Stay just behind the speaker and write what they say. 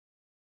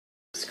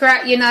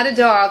Scrat, you're not a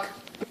dog.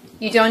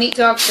 You don't eat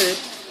dog food.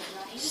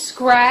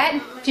 Scrat,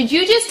 did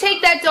you just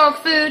take that dog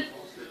food?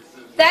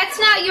 That's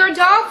not your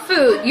dog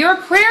food. You're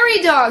a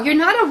prairie dog. You're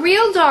not a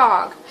real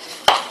dog.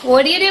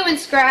 What are you doing,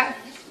 Scrat?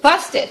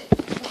 Busted.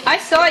 I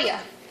saw you.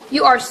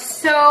 You are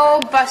so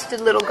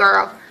busted, little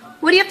girl.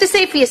 What do you have to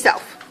say for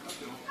yourself?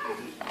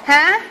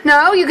 Huh?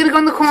 No? You're going to go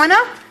in the corner?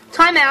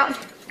 Time out.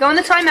 Go in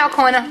the timeout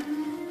corner.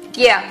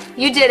 Yeah,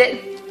 you did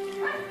it.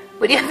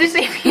 What do you have to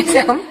say for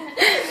yourself?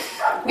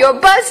 You're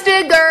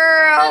busted,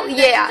 girl.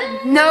 Yeah.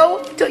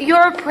 No,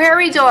 you're a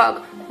prairie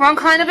dog. Wrong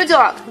kind of a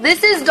dog.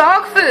 This is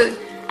dog food.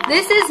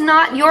 This is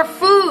not your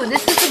food.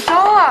 This is the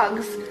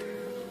dog's.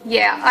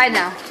 Yeah, I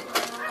know.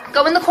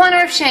 Go in the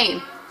corner of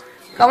shame.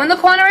 Go in the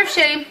corner of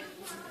shame.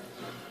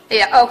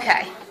 Yeah,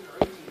 okay.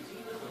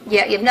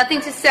 Yeah, you have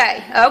nothing to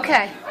say.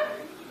 Okay.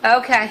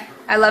 Okay.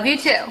 I love you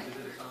too.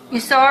 You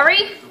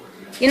sorry?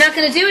 You're not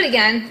going to do it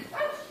again?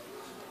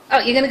 Oh,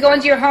 you're going to go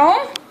into your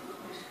home?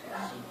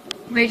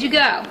 Where'd you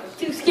go?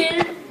 Too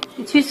scared.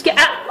 You're too scared.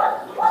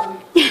 Ah.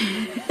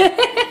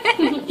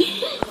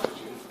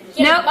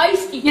 No,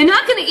 you're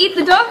not going to eat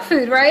the dog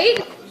food, right?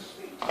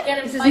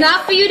 This is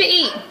not for you to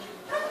eat.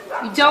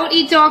 You don't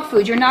eat dog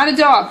food. You're not a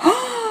dog.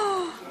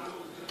 Oh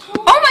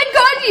my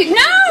God,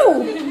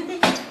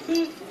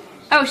 no!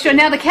 Oh, sure,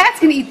 now the cat's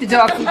going to eat the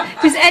dog food.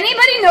 Does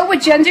anybody know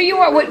what gender you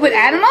are? What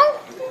animal?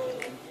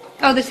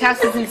 Oh, this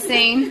house is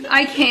insane.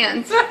 I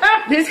can't.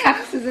 This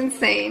house is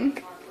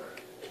insane.